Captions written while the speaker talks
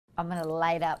I'm gonna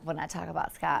light up when I talk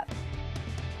about Scott.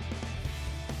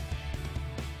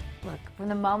 Look, from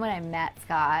the moment I met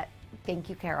Scott,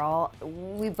 thank you, Carole,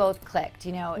 we both clicked,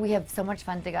 you know. We have so much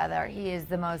fun together. He is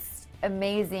the most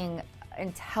amazing,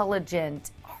 intelligent,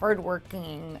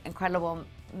 hardworking, incredible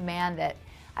man that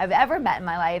I've ever met in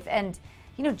my life. And,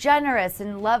 you know, generous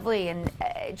and lovely and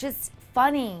just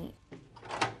funny.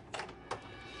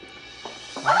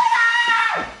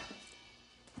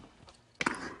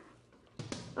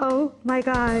 Oh my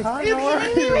God. Are you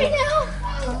kidding me right now?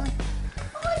 Oh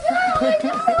my God, oh my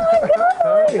God,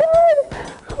 oh my God,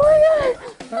 oh my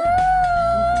God.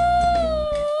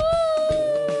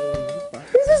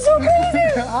 This is so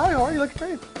crazy. Hi, how are you? Look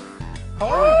great. How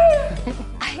are you?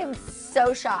 I am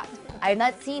so shocked. I have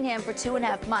not seen him for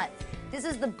 2.5 months. This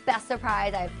is the best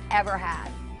surprise I've ever had.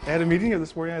 I had a meeting here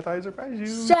this morning. I thought I'd surprise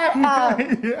you. Shut up.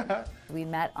 Yeah. We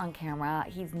met on camera.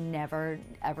 He's never,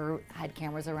 ever had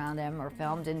cameras around him or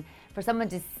filmed. And for someone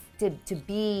to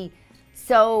be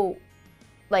so,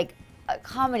 like,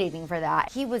 accommodating for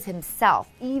that, he was himself,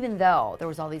 even though there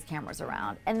was all these cameras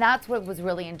around. And that's what was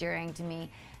really endearing to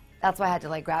me. That's why I had to,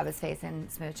 like, grab his face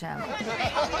and smooch him.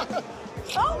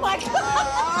 Oh, my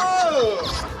God.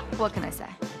 What can I say?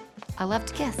 I love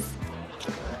to kiss.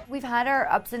 We've had our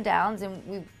ups and downs, and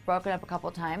we've broken up a couple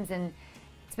times, and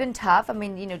it's been tough. I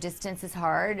mean, you know, distance is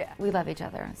hard. We love each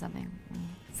other. Something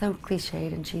so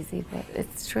cliched and cheesy, but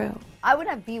it's true. I would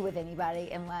not be with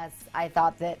anybody unless I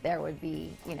thought that there would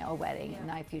be, you know, a wedding in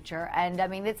my future. And I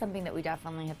mean, it's something that we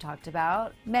definitely have talked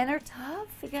about. Men are tough.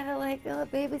 You gotta, like,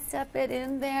 baby step it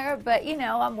in there. But, you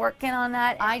know, I'm working on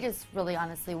that. I just really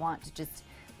honestly want to just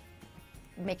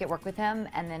make it work with him,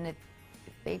 and then if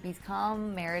babies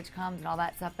come, marriage comes, and all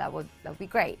that stuff, that would be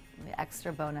great.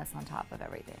 Extra bonus on top of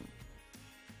everything.